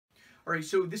Alright,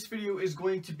 so this video is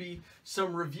going to be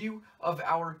some review of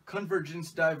our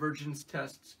convergence divergence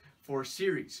tests for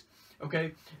series.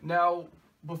 Okay, now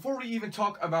before we even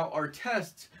talk about our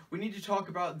tests, we need to talk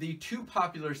about the two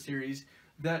popular series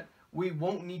that we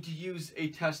won't need to use a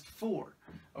test for.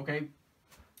 Okay,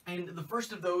 and the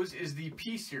first of those is the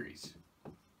P series.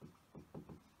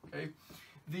 Okay,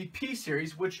 the P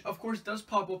series, which of course does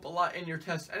pop up a lot in your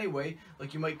tests anyway,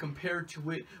 like you might compare to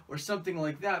it or something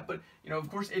like that, but of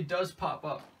course it does pop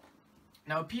up.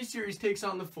 Now P series takes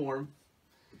on the form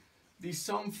the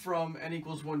sum from n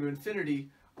equals 1 to infinity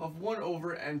of 1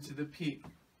 over n to the p.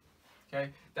 Okay,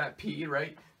 that P,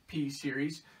 right? P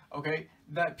series. Okay,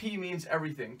 that P means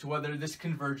everything to whether this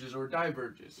converges or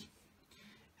diverges.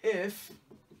 If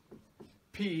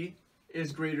P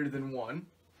is greater than 1,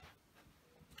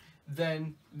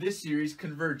 then this series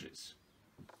converges.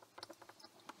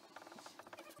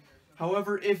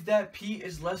 However, if that P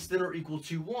is less than or equal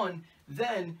to 1,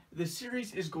 then the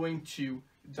series is going to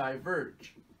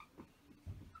diverge.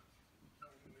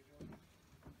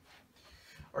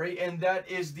 Alright, and that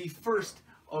is the first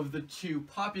of the two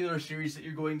popular series that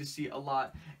you're going to see a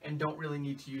lot and don't really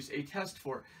need to use a test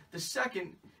for. The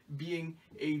second being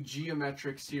a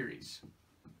geometric series.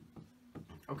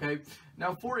 Okay,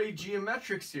 now for a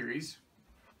geometric series,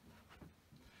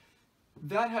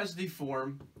 that has the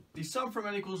form, the sum from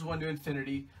n equals 1 to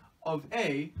infinity of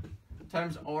a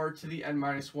times r to the n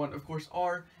minus 1. Of course,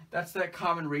 r, that's that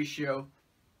common ratio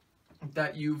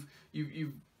that you've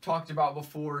talked about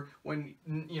before when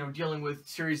dealing with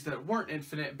series that weren't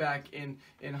infinite back in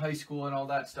high school and all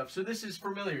that stuff. So this is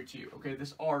familiar to you, okay,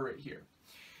 this r right here.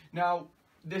 Now,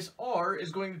 this r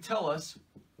is going to tell us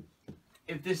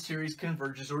if this series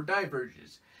converges or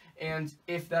diverges. And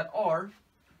if that r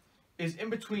is in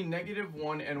between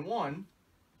 -1 and 1,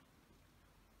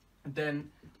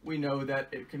 then we know that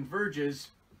it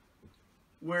converges,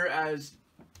 whereas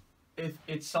if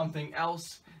it's something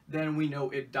else, then we know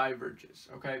it diverges.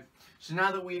 Okay, so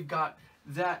now that we've got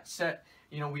that set,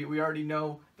 we already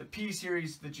know the P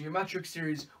series, the geometric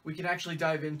series, we can actually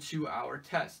dive into our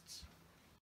tests.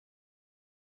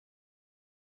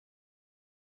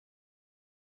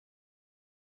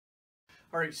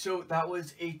 Alright, so that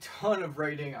was a ton of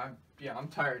writing. I'm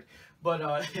tired.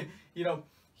 But,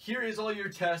 here is all your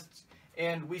tests,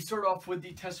 and we start off with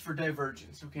the test for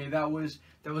divergence. Okay, that was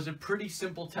a pretty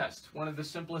simple test. One of the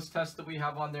simplest tests that we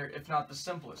have on there, if not the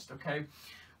simplest, okay?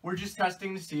 We're just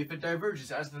testing to see if it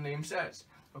diverges, as the name says.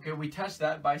 Okay, we test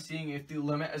that by seeing if the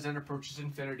limit as n approaches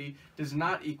infinity does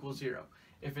not equal 0.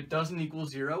 If it doesn't equal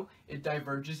 0, it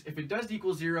diverges. If it does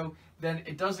equal 0, then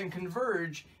it doesn't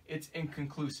converge, it's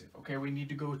inconclusive. Okay, we need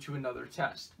to go to another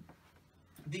test.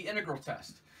 The integral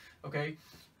test. Okay,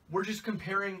 we're just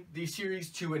comparing the series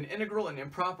to an integral, an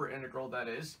improper integral that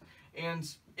is, and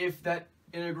if that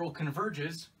integral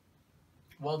converges,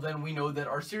 well then we know that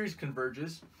our series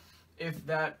converges. If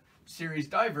that series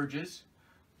diverges,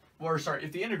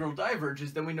 if the integral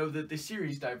diverges, then we know that the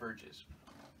series diverges.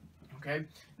 Okay,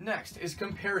 next is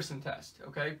comparison test.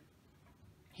 Okay,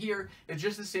 here it's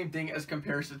just the same thing as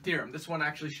comparison theorem. This one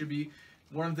actually should be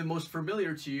one of the most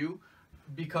familiar to you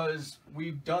because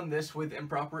we've done this with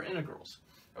improper integrals.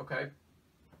 Okay,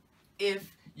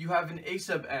 if you have an a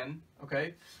sub n,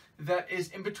 okay, that is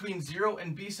in between 0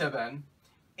 and b sub n,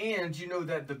 and you know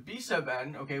that the b sub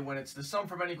n, okay, when it's the sum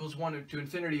from n equals 1 to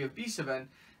infinity of b sub n,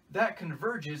 that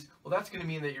converges, well that's going to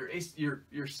mean that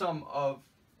your sum of,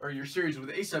 or your series with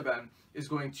a sub n is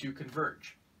going to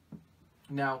converge.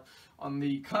 Now, on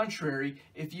the contrary,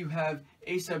 if you have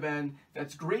a sub n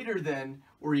that's greater than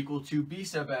or equal to b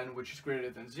sub n, which is greater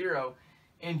than 0,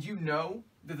 and you know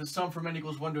that the sum from n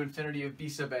equals 1 to infinity of b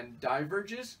sub n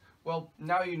diverges, well,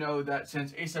 now you know that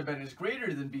since a sub n is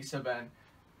greater than b sub n,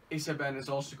 a sub n is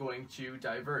also going to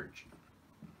diverge.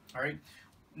 All right.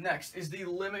 Next is the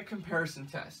limit comparison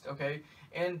test. Okay,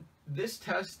 and this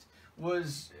test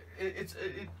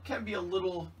it can be a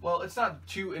little, well, it's not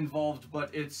too involved,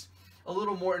 but it's a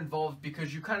little more involved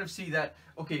because you kind of see that,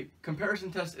 okay,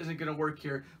 comparison test isn't going to work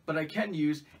here, but I can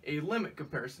use a limit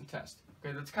comparison test.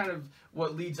 Okay, that's kind of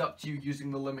what leads up to you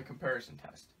using the limit comparison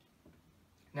test.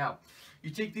 Now, you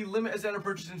take the limit as n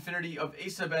approaches infinity of a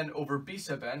sub n over b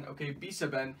sub n, okay, b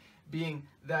sub n being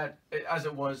that, as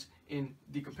it was in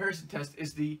the comparison test,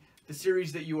 is the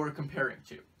series that you are comparing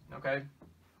to, okay?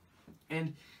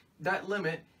 And that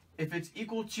limit, if it's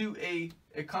equal to a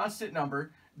constant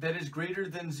number that is greater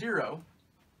than 0,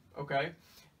 okay,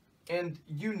 and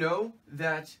you know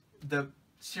that the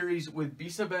series with b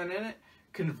sub n in it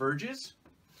converges,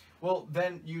 well,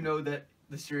 then you know that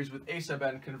the series with a sub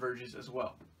n converges as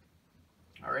well.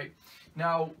 All right.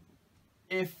 Now,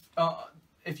 if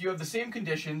if you have the same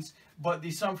conditions, but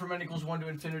the sum from n equals 1 to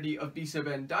infinity of b sub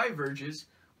n diverges,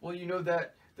 well, you know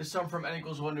that the sum from n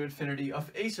equals 1 to infinity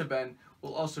of a sub n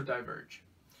will also diverge,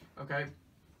 okay?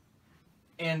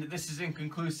 And this is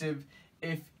inconclusive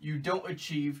if you don't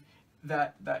achieve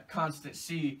that constant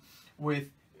c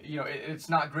with, you know, it's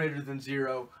not greater than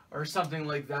 0 or something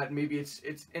like that. Maybe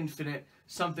it's infinite,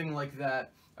 something like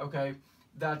that, okay?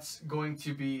 That's going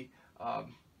to be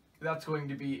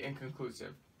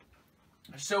inconclusive.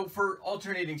 So for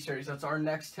alternating series, that's our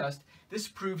next test. This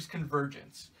proves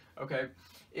convergence, okay?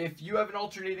 If you have an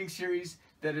alternating series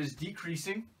that is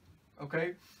decreasing,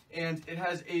 okay, and it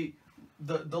has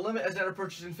the limit as n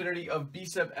approaches infinity of b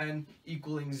sub n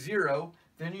equaling 0,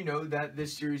 then you know that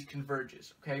this series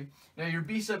converges, okay? Now your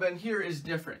b sub n here is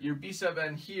different. Your b sub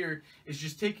n here is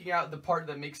just taking out the part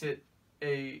that makes it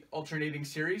a alternating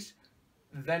series,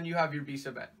 then you have your b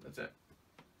sub n. That's it.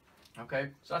 Okay,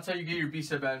 so that's how you get your b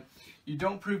sub n. You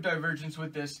don't prove divergence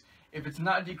with this. If it's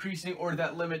not decreasing or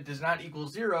that limit does not equal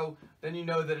 0, then you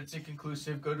know that it's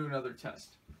inconclusive. Go to another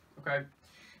test. Okay,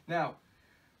 now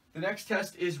the next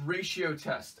test is ratio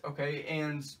test. Okay,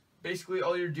 and basically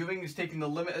all you're doing is taking the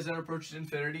limit as n approaches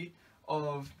infinity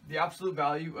of the absolute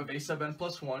value of a sub n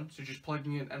plus 1, so just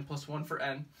plugging in n plus 1 for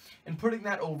n, and putting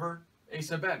that over a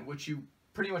sub n, which you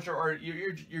pretty much are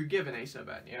you're given a sub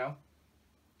n, you know.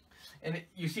 And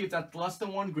you see if that's less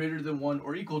than 1, greater than 1,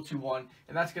 or equal to 1,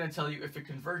 and that's going to tell you if it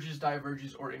converges,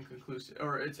 diverges, or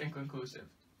it's inconclusive.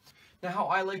 Now, how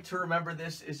I like to remember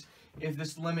this is if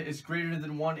this limit is greater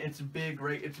than 1, it's big,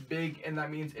 right? It's big, and that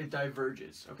means it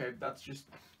diverges. Okay, that's just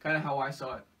kind of how I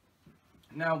saw it.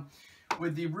 Now,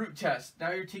 with the root test,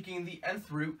 now you're taking the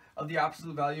nth root of the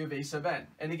absolute value of a sub n.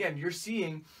 And again, you're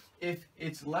seeing if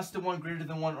it's less than 1, greater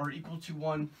than 1, or equal to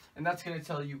 1, and that's going to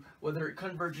tell you whether it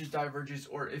converges, diverges,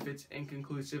 or if it's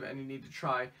inconclusive and you need to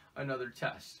try another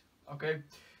test. Okay,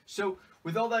 so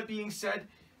with all that being said,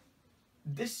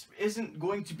 this isn't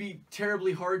going to be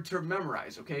terribly hard to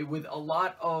memorize, okay? With a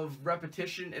lot of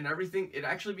repetition and everything, it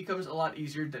actually becomes a lot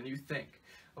easier than you think,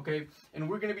 okay? And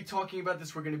we're going to be talking about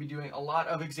this. We're going to be doing a lot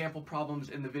of example problems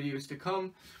in the videos to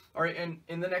come. All right, and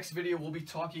in the next video, we'll be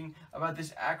talking about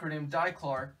this acronym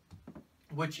DICLAR,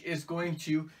 which is going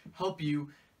to help you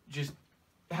just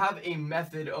have a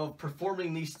method of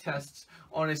performing these tests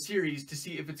on a series to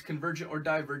see if it's convergent or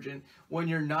divergent when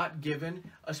you're not given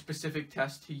a specific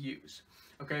test to use.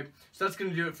 Okay, so that's going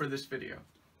to do it for this video.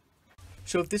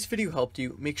 So if this video helped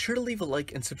you, make sure to leave a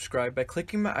like and subscribe by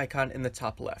clicking my icon in the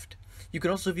top left. You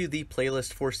can also view the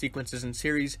playlist for sequences in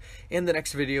series and the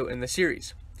next video in the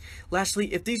series.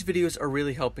 Lastly, if these videos are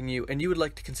really helping you and you would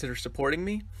like to consider supporting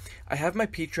me, I have my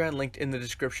Patreon linked in the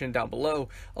description down below,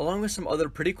 along with some other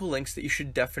pretty cool links that you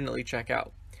should definitely check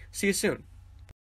out. See you soon.